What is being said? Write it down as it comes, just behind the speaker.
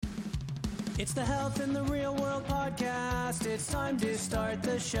It's the Health in the Real World podcast. It's time to start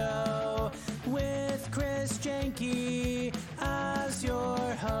the show with Chris Jenke as your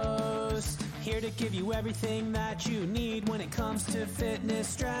host. Here to give you everything that you need when it comes to fitness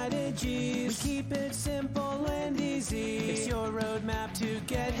strategies. We keep it simple and easy. It's your roadmap to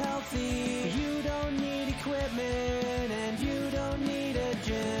get healthy. You don't need equipment and you don't need a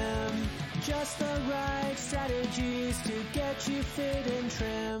gym. Just the right strategies to get you fit and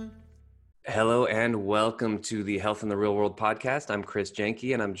trim. Hello and welcome to the Health in the Real World podcast. I'm Chris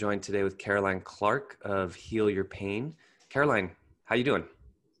Jenke and I'm joined today with Caroline Clark of Heal Your Pain. Caroline, how you doing?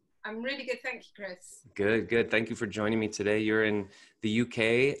 I'm really good, thank you, Chris. Good. Thank you for joining me today. You're in the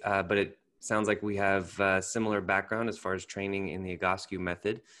UK, but it sounds like we have a similar background as far as training in the Egoscue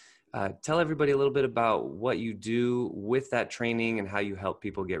method. Tell everybody a little bit about what you do with that training and how you help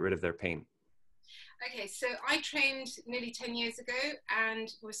people get rid of their pain. Okay, so I trained nearly 10 years ago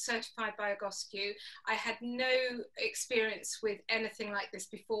and was certified by Egoscue. I had no experience with anything like this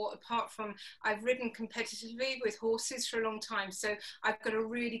before, apart from I've ridden competitively with horses for a long time. So I've got a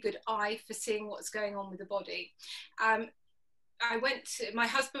really good eye for seeing what's going on with the body. My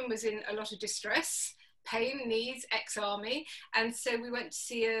husband was in a lot of distress, pain, knees, ex-army, and so we went to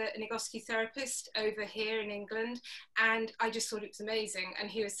see an Egoscue therapist over here in England, and I just thought it was amazing. And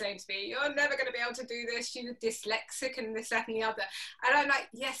he was saying to me, "You're never going to be able to do this, you're dyslexic and this, that and the other." And I'm like,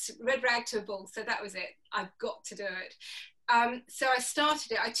 yes, red rag to a bull. So that was it, I've got to do it. So I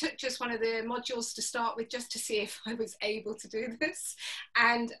started it. I took just one of the modules to start with, just to see if I was able to do this.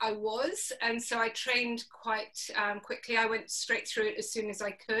 And I was. And so I trained quite quickly. I went straight through it as soon as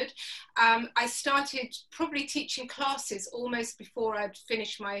I could. I started probably teaching classes almost before I'd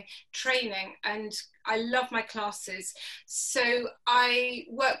finished my training. And I love my classes. So I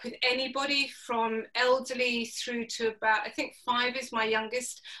work with anybody from elderly through to about, I think 5 is my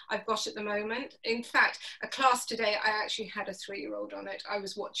youngest I've got at the moment. In fact, a class today, I actually had a 3-year-old on it. I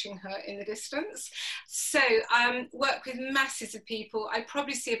was watching her in the distance. So work with masses of people. I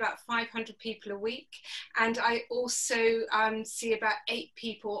probably see about 500 people a week. And I also see about 8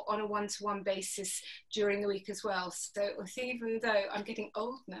 people on a one-to-one basis during the week as well. So even though I'm getting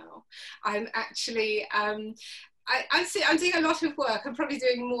old now, I'm actually I'm doing a lot of work. I'm probably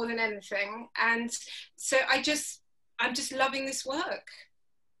doing more than anything, and so I'm just loving this work.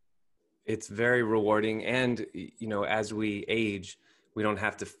 It's very rewarding, and as we age, we don't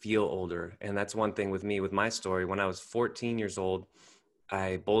have to feel older. And that's one thing with me, with my story. When I was 14 years old,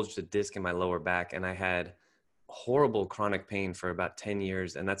 I bulged a disc in my lower back, and I had horrible chronic pain for about 10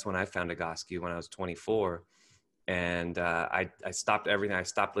 years. And that's when I found Egoscue when I was 24. And I stopped everything. I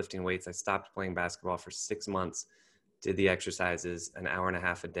stopped lifting weights. I stopped playing basketball for 6 months, did the exercises an hour and a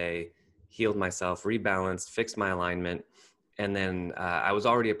half a day, healed myself, rebalanced, fixed my alignment. And then I was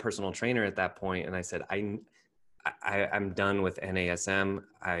already a personal trainer at that point. And I said, I'm done with NASM.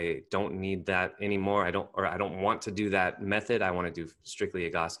 I don't need that anymore. I don't want to do that method. I want to do strictly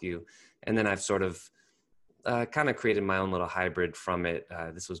Egoscue. And then I've sort of kind of created my own little hybrid from it.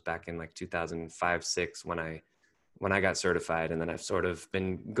 This was back in like 2005-06 when I got certified, and then I've sort of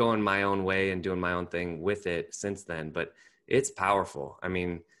been going my own way and doing my own thing with it since then. But it's powerful. I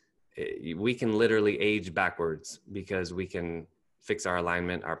mean, we can literally age backwards because we can fix our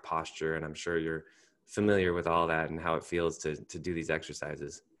alignment, our posture, and I'm sure you're familiar with all that and how it feels to do these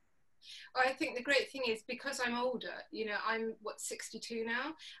exercises. I think the great thing is, because I'm older, I'm 62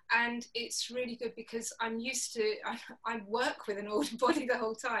 now, and it's really good because I'm used to, I work with an older body the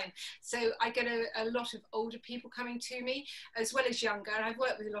whole time. So I get a lot of older people coming to me as well as younger, and I've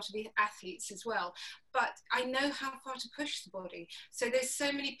worked with a lot of the athletes as well. But I know how far to push the body. So there's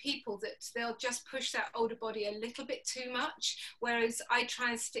so many people that they'll just push that older body a little bit too much, whereas I try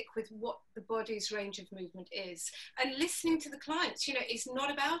and stick with what the body's range of movement is. And listening to the clients, it's not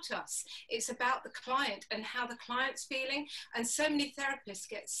about us. It's about the client and how the client's feeling. And so many therapists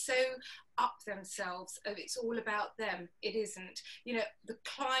get so up themselves of it's all about them. It isn't. The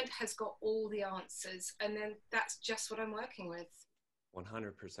client has got all the answers, and then that's just what I'm working with.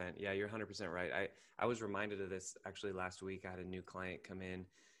 100%. Yeah, you're 100% right. I was reminded of this actually last week. I had a new client come in,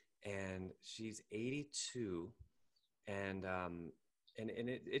 and she's 82, and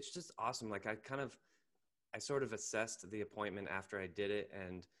it's just awesome. Like I sort of assessed the appointment after I did it,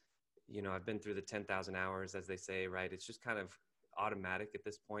 and I've been through the 10,000 hours, as they say, right? It's just kind of automatic at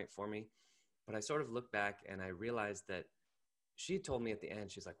this point for me. But I sort of look back and I realized that she told me at the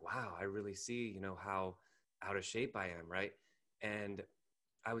end, she's like, "Wow, I really see, how out of shape I am," right? And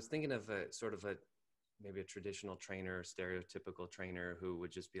I was thinking of maybe a traditional trainer, stereotypical trainer who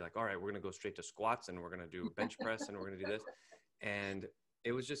would just be like, "All right, we're going to go straight to squats and we're going to do bench press and we're going to do this." And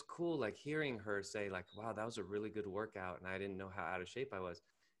it was just cool, like hearing her say like, wow, that was a really good workout. And I didn't know how out of shape I was.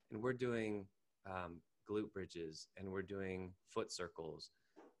 And we're doing glute bridges, and we're doing foot circles,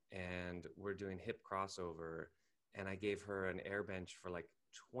 and we're doing hip crossover. And I gave her an air bench for like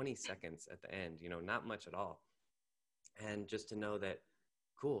 20 seconds at the end, not much at all. And just to know that,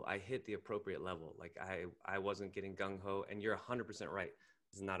 cool, I hit the appropriate level. Like I wasn't getting gung-ho. And you're 100% right.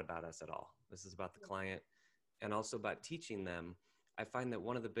 This is not about us at all. This is about the client, and also about teaching them. I find that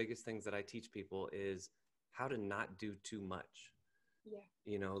one of the biggest things that I teach people is how to not do too much.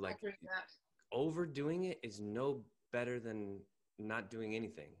 Yeah. Like overdoing it is no better than not doing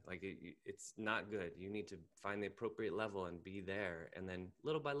anything. Like it's not good. You need to find the appropriate level and be there. And then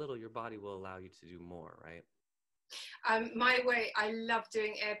little by little, your body will allow you to do more, right? My way, I love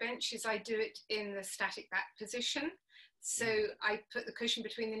doing air benches. I do it in the static back position. So I put the cushion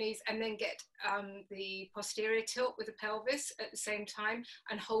between the knees and then get the posterior tilt with the pelvis at the same time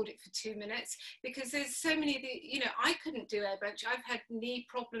and hold it for 2 minutes, because there's so many of the, I couldn't do air bench. I've had knee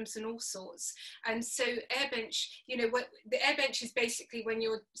problems and all sorts. And so air bench, what the air bench is basically when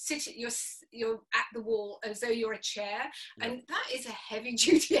you're sitting, you're at the wall as though you're a chair. Yep. And that is a heavy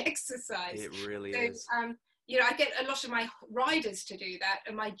duty exercise. It really is. I get a lot of my riders to do that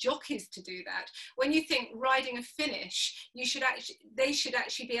and my jockeys to do that. When you think riding a finish, they should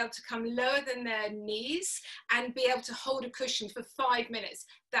actually be able to come lower than their knees and be able to hold a cushion for 5 minutes.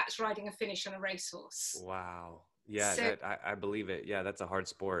 That's riding a finish on a racehorse. Wow. Yeah, so, I believe it. Yeah, that's a hard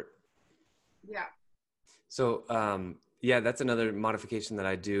sport. Yeah. So, that's another modification that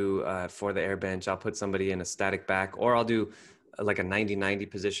I do for the air bench. I'll put somebody in a static back, or I'll do like a 90-90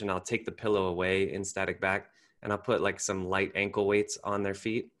 position. I'll take the pillow away in static back, and I'll put like some light ankle weights on their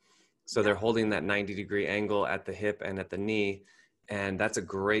feet. So they're holding that 90-degree angle at the hip and at the knee. And that's a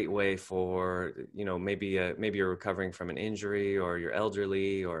great way for, maybe you're recovering from an injury, or you're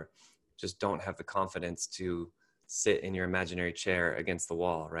elderly, or just don't have the confidence to sit in your imaginary chair against the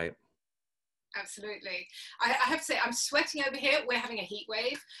wall, right? Absolutely. I have to say, I'm sweating over here. We're having a heat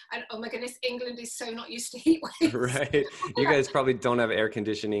wave, and oh my goodness, England is so not used to heat waves. Right. You guys probably don't have air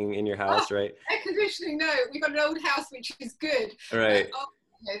conditioning in your house, right? Air conditioning, no. We've got an old house, which is good. Right.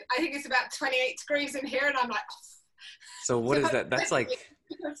 I think it's about 28 degrees in here, and I'm like. Oh. So what is that? That's like.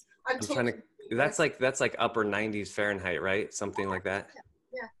 That's like upper 90s Fahrenheit, right? Something like that.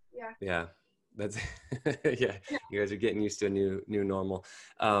 Yeah. That's yeah. You guys are getting used to a new normal.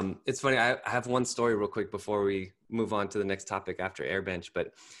 It's funny. I have one story real quick before we move on to the next topic after air bench.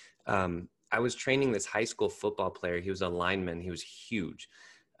 But I was training this high school football player. He was a lineman. He was huge,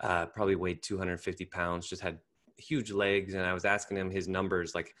 probably weighed 250 pounds, just had huge legs. And I was asking him his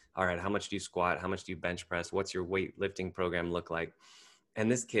numbers, like, all right, how much do you squat? How much do you bench press? What's your weightlifting program look like?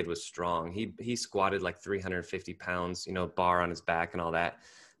 And this kid was strong. He squatted like 350 pounds, bar on his back and all that.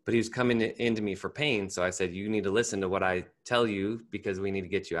 But he was coming into me for pain. So I said, you need to listen to what I tell you, because we need to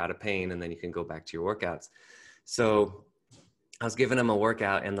get you out of pain, and then you can go back to your workouts. So I was giving him a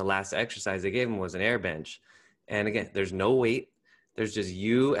workout, and the last exercise they gave him was an air bench. And again, there's no weight. There's just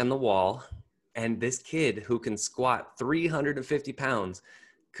you and the wall. And this kid who can squat 350 pounds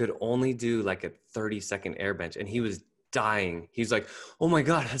could only do like a 30-second air bench. And he was dying. He's like, oh my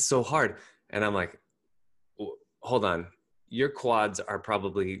God, that's so hard. And I'm like, hold on. Your quads are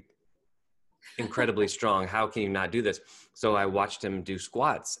probably incredibly strong. How can you not do this? So I watched him do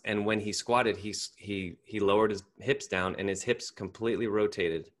squats. And when he squatted, he lowered his hips down, and his hips completely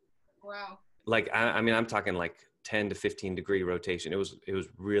rotated. Wow. Like, I'm talking like 10 to 15 degree rotation. It was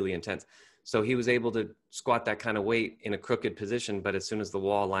really intense. So he was able to squat that kind of weight in a crooked position, but as soon as the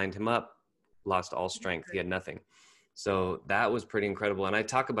wall lined him up, lost all strength. He had nothing. So that was pretty incredible. And I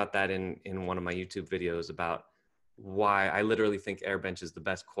talk about that in one of my YouTube videos about why I literally think air bench is the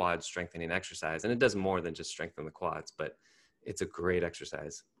best quad strengthening exercise. And it does more than just strengthen the quads, but it's a great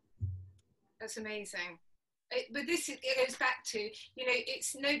exercise. That's amazing. But it goes back to,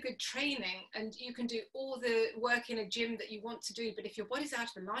 it's no good training, and you can do all the work in a gym that you want to do, but if your body's out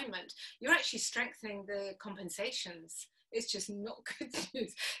of alignment, you're actually strengthening the compensations. It's just not good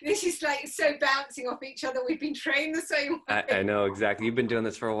news. This is like so bouncing off each other. We've been trained the same way. I know, exactly. You've been doing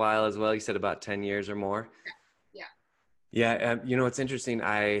this for a while as well. You said about 10 years or more. Yeah. It's interesting.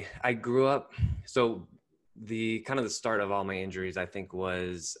 I grew up, so the kind of the start of all my injuries, I think,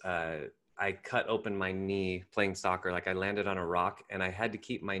 was I cut open my knee playing soccer. Like, I landed on a rock, and I had to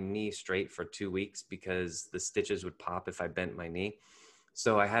keep my knee straight for 2 weeks because the stitches would pop if I bent my knee.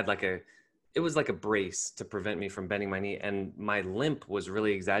 So I had it was like a brace to prevent me from bending my knee, and my limp was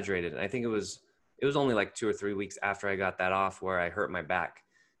really exaggerated. And I think it was only like 2 or 3 weeks after I got that off where I hurt my back,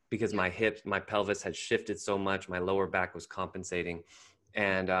 because my pelvis had shifted so much, my lower back was compensating.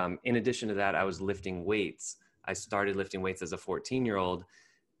 And in addition to that, I was lifting weights. I started lifting weights as a 14-year-old,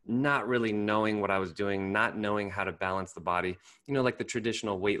 not really knowing what I was doing, not knowing how to balance the body. You know, like the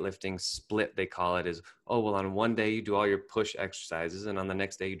traditional weightlifting split, they call it, is, oh, well, on one day you do all your push exercises and on the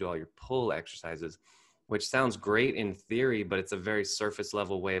next day you do all your pull exercises, which sounds great in theory, but it's a very surface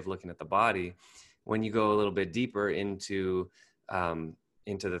level way of looking at the body. When you go a little bit deeper into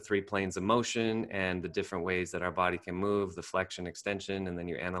the three planes of motion and the different ways that our body can move, the flexion, extension, and then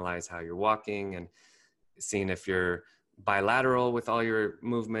you analyze how you're walking and seeing if you're bilateral with all your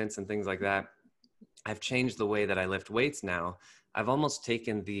movements and things like that. I've changed the way that I lift weights now. I've almost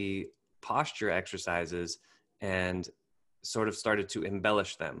taken the posture exercises and sort of started to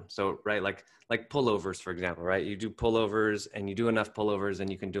embellish them. So, right, like pullovers, for example, right? You do pullovers and you do enough pullovers and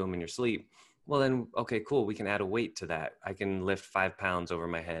you can do them in your sleep. Well, then, okay, cool. We can add a weight to that. I can lift 5 pounds over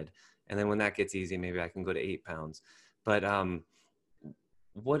my head. And then when that gets easy, maybe I can go to 8 pounds. But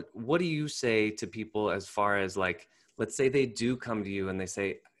what do you say to people as far as, like, let's say they do come to you and they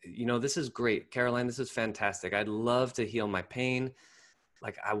say, you know, this is great, Caroline, this is fantastic. I'd love to heal my pain.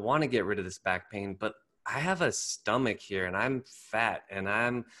 Like, I want to get rid of this back pain, but I have a stomach here and I'm fat and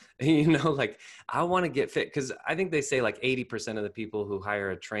I'm, you know, like, I want to get fit. Cause I think they say like 80% of the people who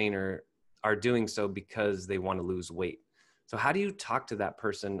hire a trainer are doing so because they want to lose weight. So how do you talk to that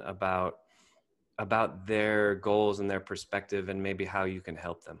person about their goals and their perspective and maybe how you can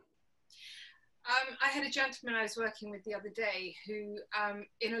help them? I had a gentleman I was working with the other day who,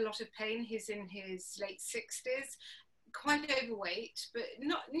 in a lot of pain, he's in his late 60s, quite overweight, but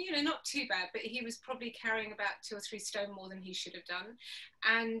not too bad, but he was probably carrying about 2 or 3 stone more than he should have done.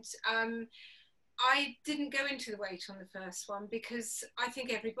 And I didn't go into the weight on the first one because I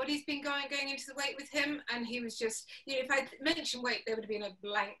think everybody's been going into the weight with him. And he was just, you know, if I mentioned weight, there would have been a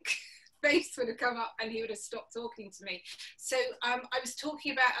blank face would have come up and he would have stopped talking to me. So I was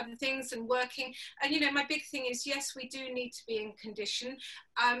talking about other things and working. And, you know, my big thing is, yes, we do need to be in condition.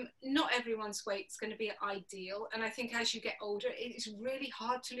 Not everyone's weight's going to be ideal. And I think as you get older, it's really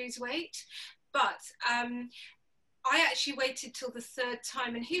hard to lose weight. But I actually waited till the 3rd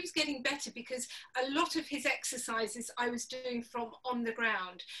time and he was getting better because a lot of his exercises I was doing from on the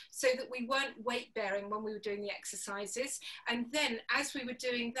ground so that we weren't weight bearing when we were doing the exercises. And then as we were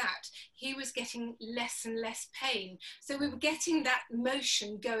doing that, he was getting less and less pain. So we were getting that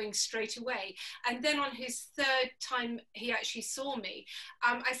motion going straight away. And then on his 3rd time he actually saw me,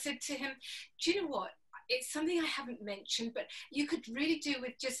 I said to him, do you know what? It's something I haven't mentioned, but you could really do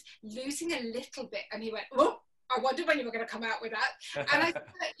with just losing a little bit. And he went, oh, I wondered when you were going to come out with that. And I thought,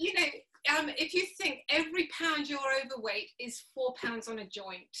 you know, if you think every pound you're overweight is 4 pounds on a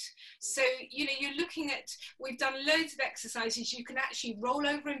joint. So, you know, you're looking at, we've done loads of exercises. You can actually roll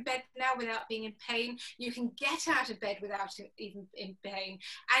over in bed now without being in pain. You can get out of bed without even in pain.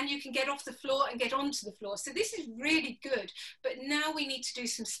 And you can get off the floor and get onto the floor. So this is really good. But now we need to do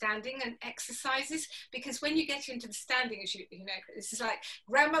some standing and exercises, because when you get into the standing, as you know, this is like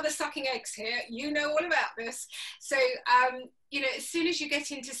grandmother sucking eggs here. You know all about this. So, you know, as soon as you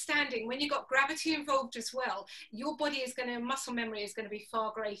get into standing, when you've got gravity involved as well, your body is going to, muscle memory is going to be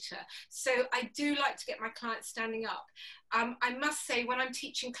far greater. So I do like to get my clients standing up. I must say, when I'm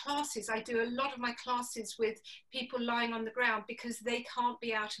teaching classes, I do a lot of my classes with people lying on the ground because they can't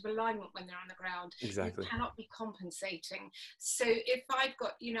be out of alignment when they're on the ground. Exactly. You cannot be compensating. So if I've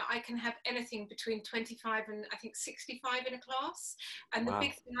got, you know, I can have anything between 25 and I think 65 in a class. And the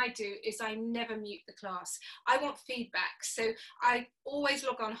big thing I do is I never mute the class. I want feedback. So I always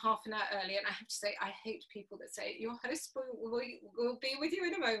log on half an hour early. And I have to say, I hate people that say, your host will be with you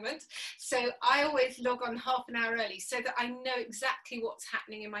in a moment. So I always log on half an hour early so that I know exactly what's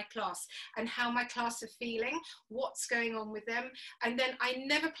happening in my class and how my class are feeling, what's going on with them. And then I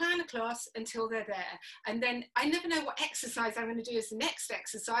never plan a class until they're there. And then I never know what exercise I'm going to do as the next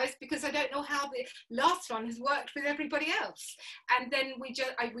exercise because I don't know how the last one has worked with everybody else. And then we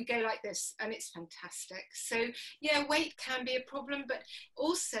go like this and it's fantastic. So yeah, weight can be a problem, but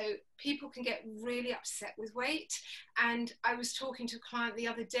also people can get really upset with weight. And I was talking to a client the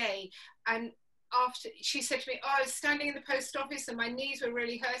other day, and after she said to me, oh, I was standing in the post office and my knees were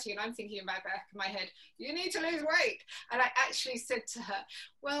really hurting. And I'm thinking in my back of my head, you need to lose weight. And I actually said to her,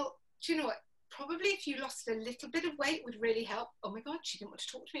 well, do you know what? Probably if you lost a little bit of weight would really help. Oh my God, she didn't want to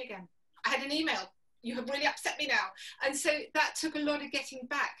talk to me again. I had an email. You have really upset me now. And so that took a lot of getting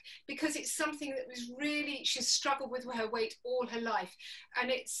back because it's something that was really, she's struggled with her weight all her life. And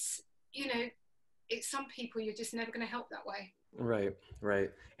it's, you know, it's some people you're just never going to help that way. Right.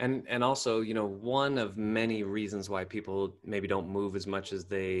 And also, you know, one of many reasons why people maybe don't move as much as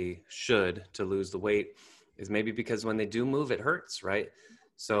they should to lose the weight is maybe because when they do move, it hurts, right?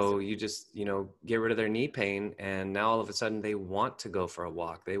 So you just, you know, get rid of their knee pain, and now all of a sudden they want to go for a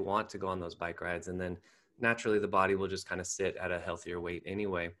walk. They want to go on those bike rides, and then naturally the body will just kind of sit at a healthier weight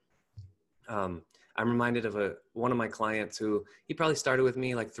anyway. I'm reminded of one of my clients who, he probably started with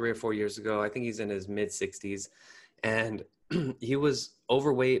me like 3 or 4 years ago. I think he's in his mid 60s, and he was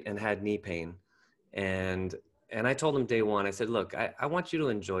overweight and had knee pain. And I told him day one, I said, look, I want you to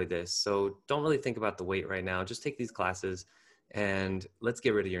enjoy this. So don't really think about the weight right now. Just take these classes and let's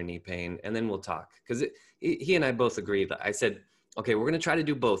get rid of your knee pain, and then we'll talk. Because he and I both agreed. I said, okay, we're going to try to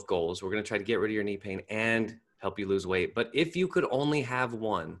do both goals. We're going to try to get rid of your knee pain and help you lose weight. But if you could only have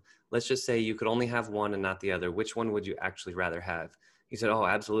one, let's just say you could only have one and not the other, which one would you actually rather have? He said, oh,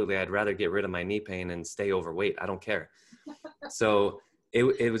 absolutely. I'd rather get rid of my knee pain and stay overweight. I don't care. So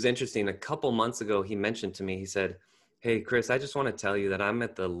it was interesting. A couple months ago, he mentioned to me, he said, hey, Chris, I just want to tell you that I'm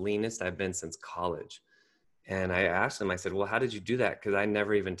at the leanest I've been since college. And I asked him, I said, well, how did you do that? Because I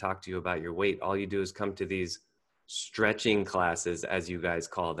never even talked to you about your weight. All you do is come to these stretching classes, as you guys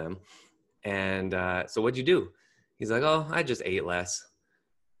call them. And so what'd you do? He's like, oh, I just ate less.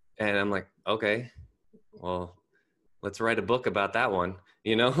 And I'm like, okay, well, let's write a book about that one.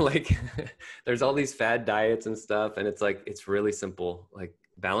 You know, like there's all these fad diets and stuff. And it's like, it's really simple. Like,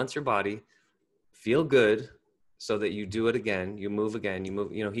 balance your body, feel good so that you do it again. You move again, you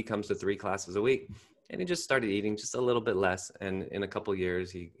move, you know, he comes to 3 classes a week, and he just started eating just a little bit less. And in a couple of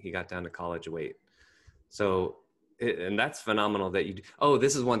years, he got down to college weight. So, and that's phenomenal that you do. Oh,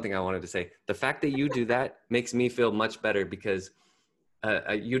 this is one thing I wanted to say. The fact that you do that makes me feel much better, because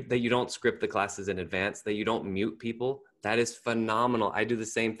that you don't script the classes in advance, that you don't mute people. That is phenomenal. I do the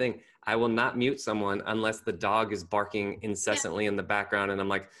same thing. I will not mute someone unless the dog is barking incessantly in the background. And I'm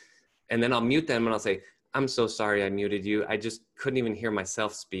like, and then I'll mute them and I'll say, I'm so sorry I muted you. I just couldn't even hear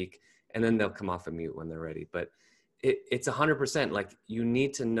myself speak. And then they'll come off of mute when they're ready. But it's 100%, like, you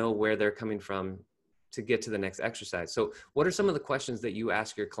need to know where they're coming from to get to the next exercise. So what are some of the questions that you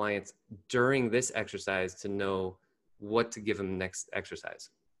ask your clients during this exercise to know what to give them next exercise?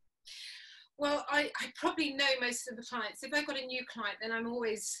 Well, I probably know most of the clients. If I've got a new client, then I'm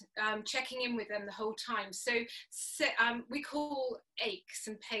always checking in with them the whole time. So we call aches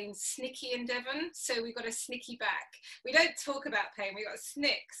and pains snicky in Devon. So we've got a snicky back. We don't talk about pain, we've got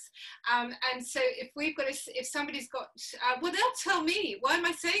snicks. And so if somebody's got, well, they'll tell me. Why am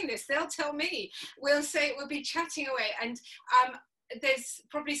I saying this? They'll tell me. We'll be chatting away. And there's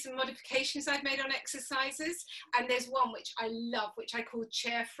probably some modifications I've made on exercises, and there's one which I love, which I call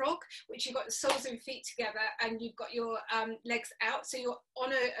chair frog, which you've got the soles of your feet together and you've got your legs out, so you're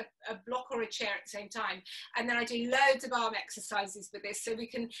on a block or a chair at the same time. And then I do loads of arm exercises with this, so we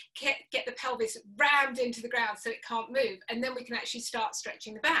can get the pelvis rammed into the ground so it can't move, and then we can actually start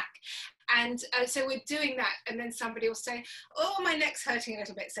stretching the back. And so we're doing that, and then somebody will say, oh, my neck's hurting a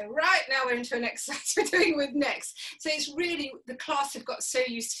little bit. So right now we're into an exercise we're doing with necks. So it's really, the class have got so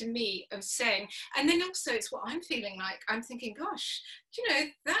used to me of saying, and then also it's what I'm feeling like. I'm thinking, gosh, you know,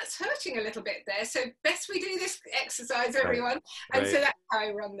 that's hurting a little bit there. So best we do this exercise, everyone. Right. And so that's how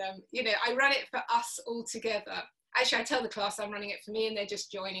I run them. You know, I run it for us all together. Actually, I tell the class I'm running it for me, and they're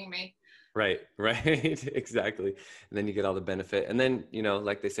just joining me. Right. Exactly. And then you get all the benefit. And then, you know,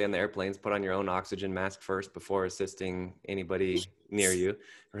 like they say on the airplanes, put on your own oxygen mask first before assisting anybody near you.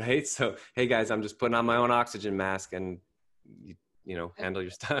 Right. So, hey guys, I'm just putting on my own oxygen mask, and you know, handle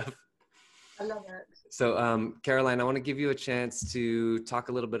your stuff. I love it. So, Caroline, I want to give you a chance to talk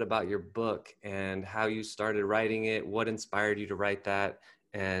a little bit about your book and how you started writing it, what inspired you to write that,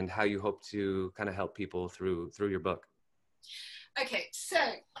 and how you hope to kind of help people through your book. Okay. So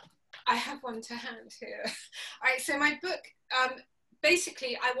I have one to hand here. All right, so my book,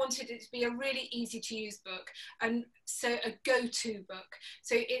 basically I wanted it to be a really easy to use book, and so a go-to book.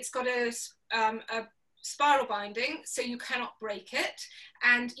 So it's got a spiral binding, so you cannot break it,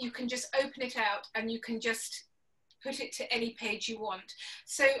 and you can just open it out and you can just put it to any page you want.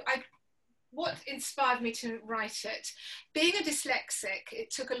 So what inspired me to write it? Being a dyslexic, it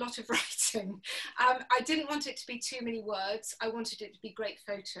took a lot of writing. I didn't want it to be too many words. I wanted it to be great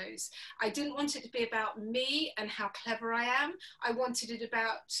photos. I didn't want it to be about me and how clever I am. I wanted it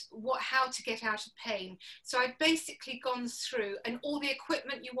about how to get out of pain. So I've basically gone through, and all the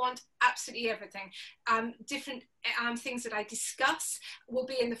equipment you want, absolutely everything. Different things that I discuss will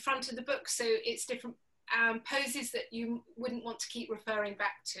be in the front of the book. So it's different poses that you wouldn't want to keep referring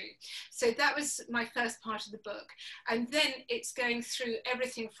back to. So that was my first part of the book. And then it's going through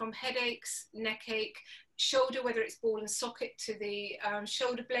everything from headaches, neck ache, shoulder, whether it's ball and socket to the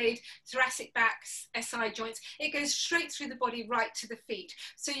shoulder blade, thoracic backs, SI joints. It goes straight through the body, right to the feet.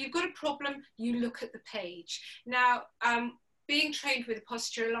 So you've got a problem, you look at the page. Now, being trained with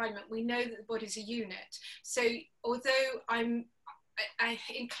posture alignment, we know that the body's a unit. So although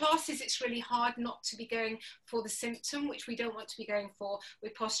in classes, it's really hard not to be going for the symptom, which we don't want to be going for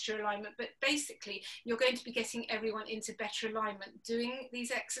with posture alignment. But basically, you're going to be getting everyone into better alignment doing these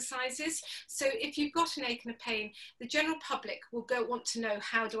exercises. So if you've got an ache and a pain, the general public will want to know,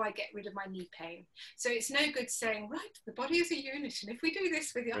 how do I get rid of my knee pain? So it's no good saying, right, the body is a unit, and if we do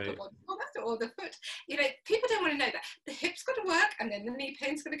this with the upper body or the foot, people don't want to know that. The hip's got to work, and then the knee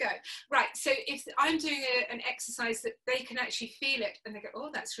pain's going to go. Right, so if I'm doing an exercise that they can actually feel it, and they go, oh,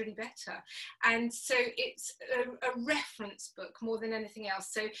 that's really better. And so it's a reference book more than anything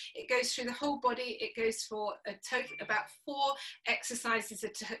else. So it goes through the whole body. It goes for a total about 4 exercises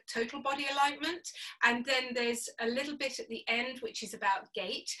of total body alignment. And then there's a little bit at the end, which is about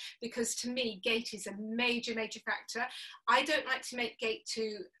gait, because to me, gait is a major, major factor. I don't like to make gait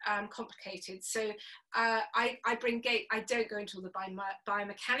too complicated. So I bring gait. I don't go into all the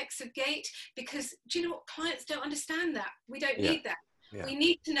biomechanics of gait, because do you know what? Clients don't understand that. We don't need that. Yeah. We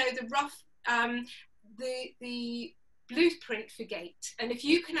need to know the rough, the blueprint for gait. And if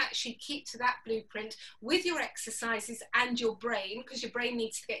you can actually keep to that blueprint with your exercises and your brain, because your brain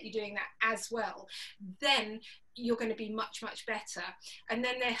needs to get you doing that as well, then you're going to be much, much better. And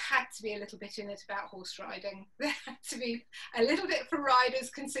then there had to be a little bit in it about horse riding. There had to be a little bit for riders,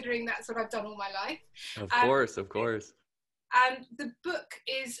 considering that's what I've done all my life. Of course, of course. And the book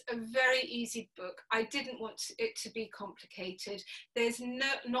is a very easy book. I didn't want it to be complicated. There's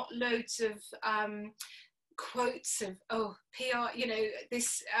not loads of quotes of, PR,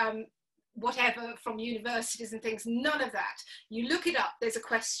 this whatever from universities and things. None of that. You look it up, there's a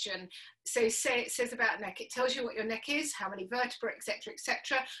question. So say it says about neck. It tells you what your neck is, how many vertebrae, etc.,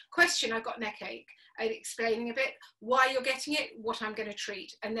 etc. Question, I've got neck ache. And explaining a bit why you're getting it, what I'm going to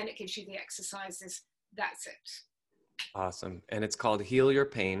treat. And then it gives you the exercises. That's it. Awesome. And it's called Heal Your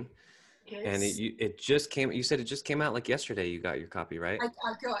Pain. Yes. And it just came, you said it just came out like yesterday. You got your copy, right? I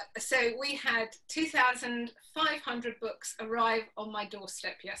got, so we had 2,500 books arrive on my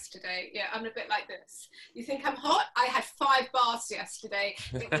doorstep yesterday. Yeah, I'm a bit like this. You think I'm hot? I had 5 baths yesterday.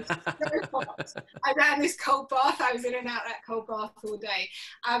 It was so hot. I ran this cold bath. I was in and out of that cold bath all day.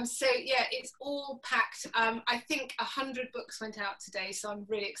 So yeah, it's all packed. I think 100 books went out today, so I'm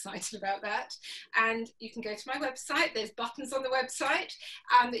really excited about that. And you can go to my website. There's buttons on the website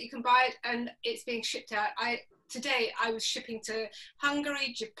that you can buy it, and it's being shipped out. Today I was shipping to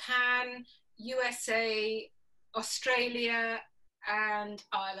Hungary, Japan, USA, Australia, and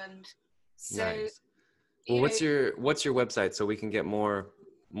Ireland. So, nice. Well, what's your website so we can get more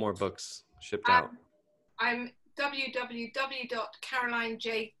books shipped out? I'm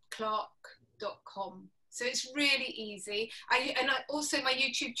www.carolinejclarke.com. So it's really easy. Also my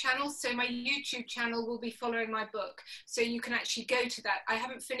YouTube channel. So my YouTube channel will be following my book. So you can actually go to that. I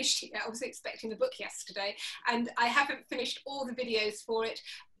haven't finished it yet. I was expecting the book yesterday, and I haven't finished all the videos for it,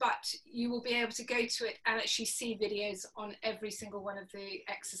 but you will be able to go to it and actually see videos on every single one of the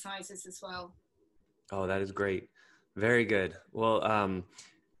exercises as well. Oh, that is great. Very good. Well,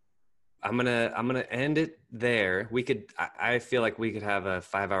 I'm gonna end it there. I feel like we could have a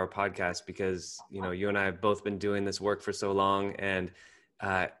 5-hour podcast, because you and I have both been doing this work for so long. And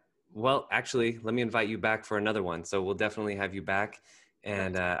well, actually, let me invite you back for another one. So we'll definitely have you back.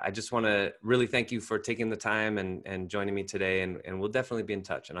 And I just want to really thank you for taking the time and joining me today. And we'll definitely be in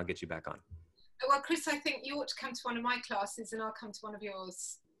touch, and I'll get you back on. Well, Chris, I think you ought to come to one of my classes, and I'll come to one of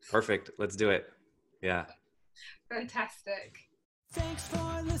yours. Perfect. Let's do it. Yeah. Fantastic. Thanks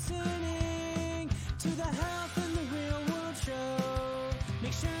for listening to the Health in the Real World show.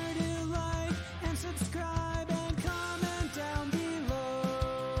 Make sure to like and subscribe and comment down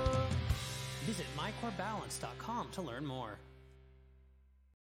below. Visit mycorebalance.com to learn more.